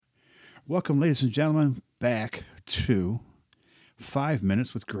Welcome, ladies and gentlemen, back to 5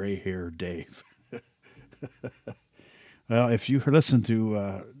 Minutes with Gray Hair Dave. Well, if you listen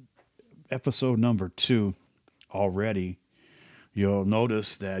to episode number 2 already, you'll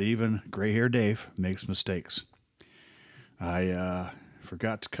notice that even Gray Hair Dave makes mistakes. I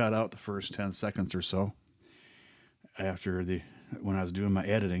forgot to cut out the first 10 seconds or so after when I was doing my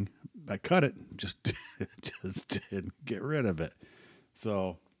editing. I cut it, just didn't get rid of it.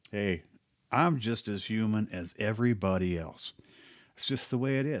 So, hey, I'm just as human as everybody else. It's just the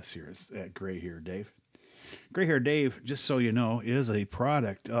way it is here at Gray Hair Dave. Gray Hair Dave, just so you know, is a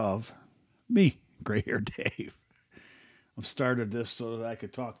product of me, Gray Hair Dave. I've started this so that I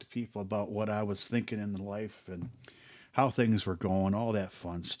could talk to people about what I was thinking in life and how things were going, all that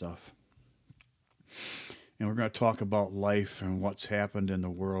fun stuff. And we're going to talk about life and what's happened in the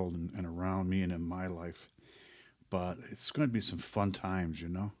world and around me and in my life. But it's going to be some fun times, you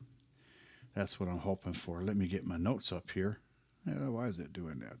know. That's what I'm hoping for. Let me get my notes up here. Why is it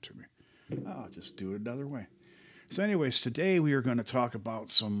doing that to me? I'll just do it another way. So, anyways, today we are going to talk about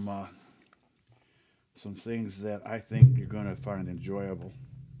some things that I think you're going to find enjoyable.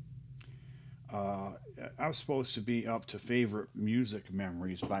 Uh, I was supposed to be up to favorite music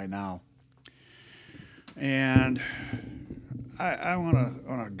memories by now, and I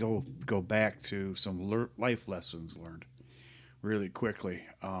want to go back to some life lessons learned really quickly.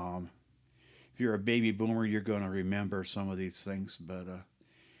 If you're a baby boomer, you're going to remember some of these things, but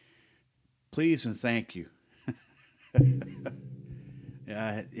please and thank you.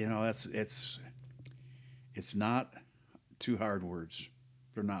 Yeah, you know it's not two hard words.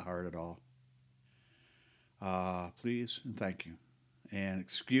 They're not hard at all. Please and thank you, and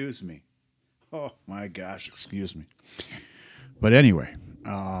excuse me. Oh my gosh, excuse me. But anyway,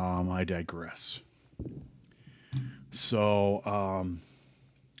 I digress. So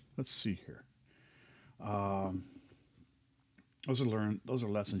let's see here. Um, those are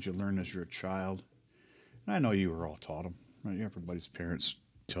lessons you learn as you're a child. And I know you were all taught them. Right? Everybody's parents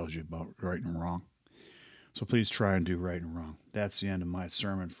tells you about right and wrong. So please try and do right and wrong. That's the end of my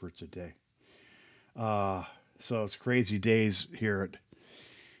sermon for today. Uh, so it's crazy days here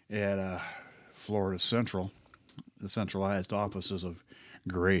at Florida Central, the centralized offices of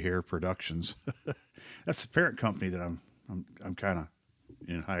Gray Hair Productions. That's the parent company that I'm kind of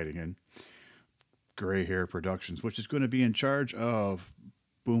in hiding in. Gray Hair Productions, which is going to be in charge of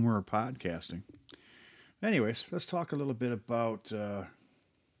Boomer podcasting. Anyways, let's talk a little bit about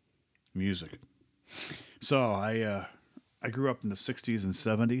music. So I grew up in the '60s and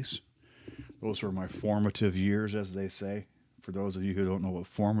 '70s. Those were my formative years, as they say. For those of you who don't know what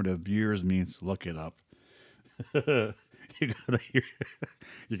formative years means, look it up. you're gonna hear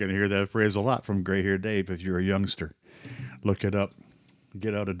you're gonna hear that phrase a lot from Gray Hair Dave if you're a youngster. Look it up.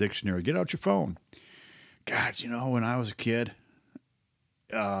 Get out a dictionary. Get out your phone. God, you know, when I was a kid,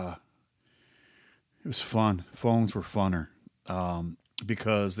 uh, it was fun. Phones were funner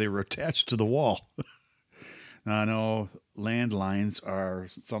because they were attached to the wall. Now, I know landlines are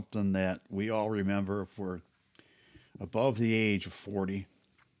something that we all remember if we're above the age of 40,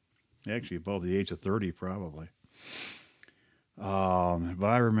 actually above the age of 30, probably. But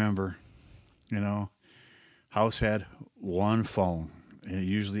I remember, you know, house had one phone, and it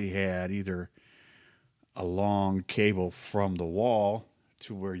usually had either a long cable from the wall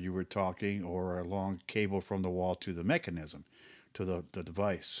to where you were talking or a long cable from the wall to the mechanism, to the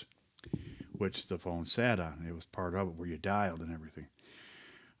device, which the phone sat on. It was part of it where you dialed and everything.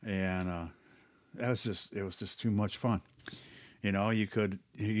 And it was just too much fun. You know, you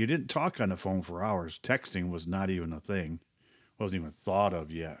didn't talk on the phone for hours. Texting was not even a thing. Wasn't even thought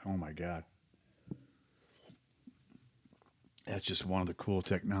of yet. Oh my God. That's just one of the cool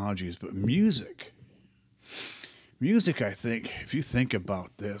technologies. But music, I think, if you think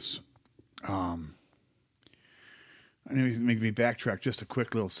about this, um, I need to maybe backtrack just a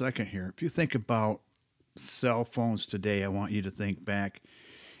quick little second here. If you think about cell phones today, I want you to think back.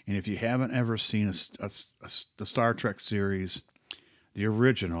 And if you haven't ever seen the Star Trek series, the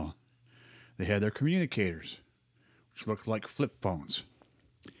original, they had their communicators, which looked like flip phones,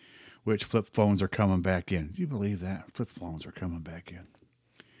 which flip phones are coming back in. Do you believe that? Flip phones are coming back in.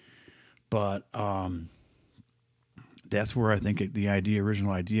 But that's where I think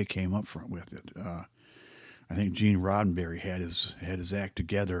original idea came up from with it. I think Gene Roddenberry had his act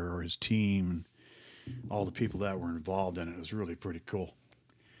together, or his team, and all the people that were involved in it. It was really pretty cool.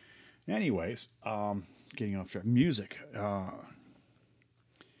 Anyways, getting off track. Music,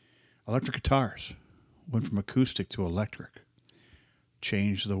 electric guitars went from acoustic to electric,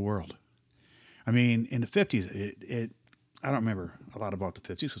 changed the world. I mean, in the '50s, it I don't remember a lot about the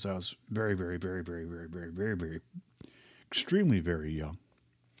 50s because I was very, very, very, very, very, very, very, very, extremely very young.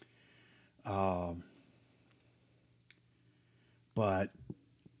 Um, but,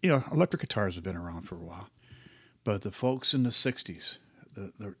 electric guitars have been around for a while. But the folks in the 60s,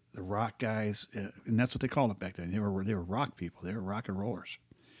 the rock guys, and that's what they called it back then. They were rock people. They were rock and rollers.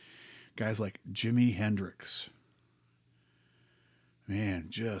 Guys like Jimi Hendrix, man,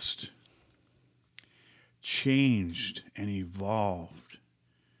 just changed and evolved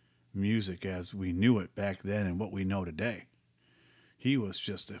music as we knew it back then and what we know today. He was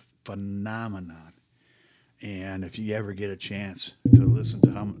just a phenomenon. And if you ever get a chance to listen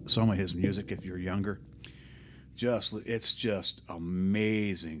to some of his music, if you're younger, it's just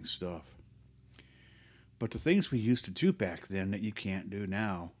amazing stuff. But the things we used to do back then that you can't do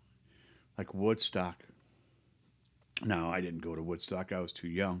now, like Woodstock. Now, I didn't go to Woodstock, I was too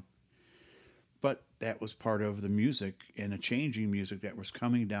young. But that was part of the music and the changing music that was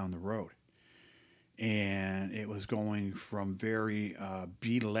coming down the road. And it was going from very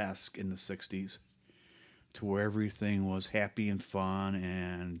Beatlesque in the 60s to where everything was happy and fun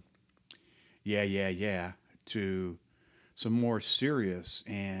and yeah, yeah, yeah, to some more serious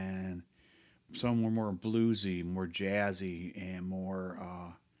and some were more bluesy, more jazzy, and more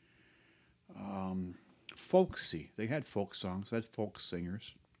folksy. They had folk songs, they had folk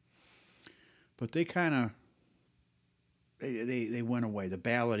singers, but they kind of they went away. The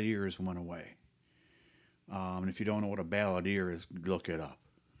balladeers went away. And if you don't know what a balladeer is, look it up.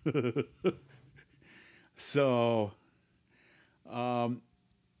 So, um,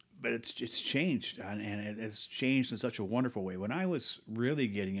 but it's changed, and it's changed in such a wonderful way. When I was really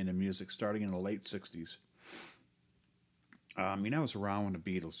getting into music, starting in the late '60s, I was around when the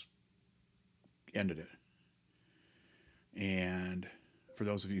Beatles ended it. And for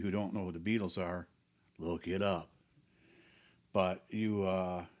those of you who don't know who the Beatles are, look it up. But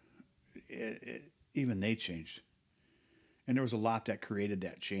even they changed, and there was a lot that created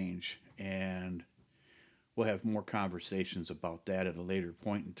that change, and we'll have more conversations about that at a later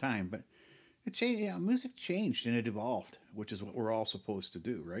point in time. But it changed. Yeah, music changed and it evolved, which is what we're all supposed to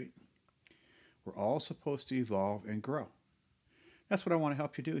do, right? We're all supposed to evolve and grow. That's what I want to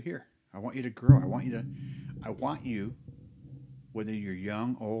help you do here. I want you to grow. I want you, whether you're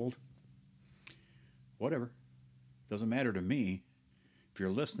young, old, whatever, doesn't matter to me. If you're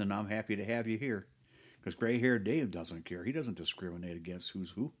listening, I'm happy to have you here. Because gray haired Dave doesn't care. He doesn't discriminate against who's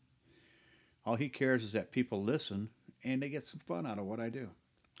who. All he cares is that people listen and they get some fun out of what I do.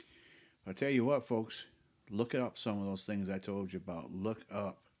 I'll tell you what, folks, look up some of those things I told you about. Look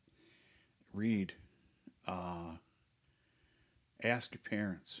up, read, uh, ask your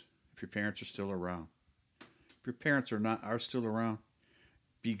parents if your parents are still around. If your parents are still around,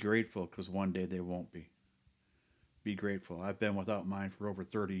 be grateful because one day they won't be. Be grateful. I've been without mine for over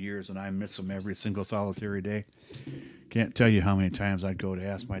 30 years and I miss them every single solitary day. Can't tell you how many times I'd go to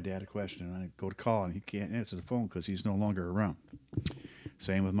ask my dad a question and I'd go to call and he can't answer the phone because he's no longer around.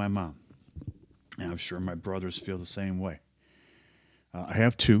 Same with my mom. And I'm sure my brothers feel the same way. I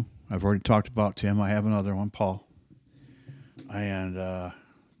have two. I've already talked about Tim. I have another one, Paul. And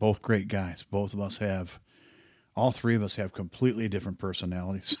both great guys. All three of us have completely different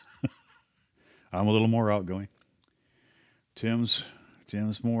personalities. I'm a little more outgoing. Tim's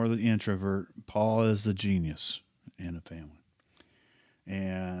more the introvert. Paul is the genius in the family.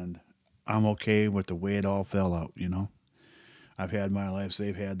 And I'm okay with the way it all fell out. I've had my life,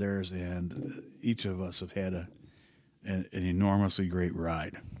 they've had theirs, and each of us have had an enormously great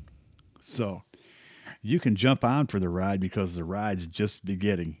ride. So you can jump on for the ride because the ride's just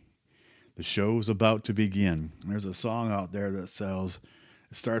beginning. The show's about to begin. There's a song out there that it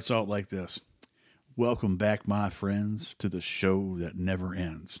starts out like this. Welcome back, my friends, to the show that never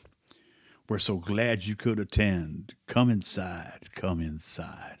ends. We're so glad you could attend. Come inside, come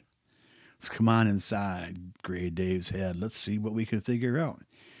inside. Let's come on inside, Gray Dave's head. Let's see what we can figure out.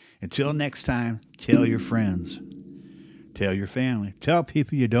 Until next time, tell your friends, tell your family, tell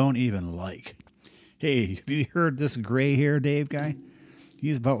people you don't even like. Hey, have you heard this gray hair Dave guy?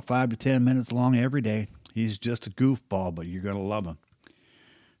 He's about 5 to 10 minutes long every day. He's just a goofball, but you're going to love him.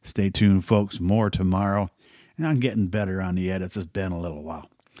 Stay tuned, folks. More tomorrow. And I'm getting better on the edits. It's been a little while.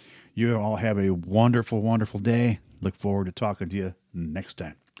 You all have a wonderful, wonderful day. Look forward to talking to you next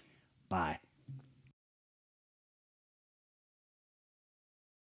time. Bye.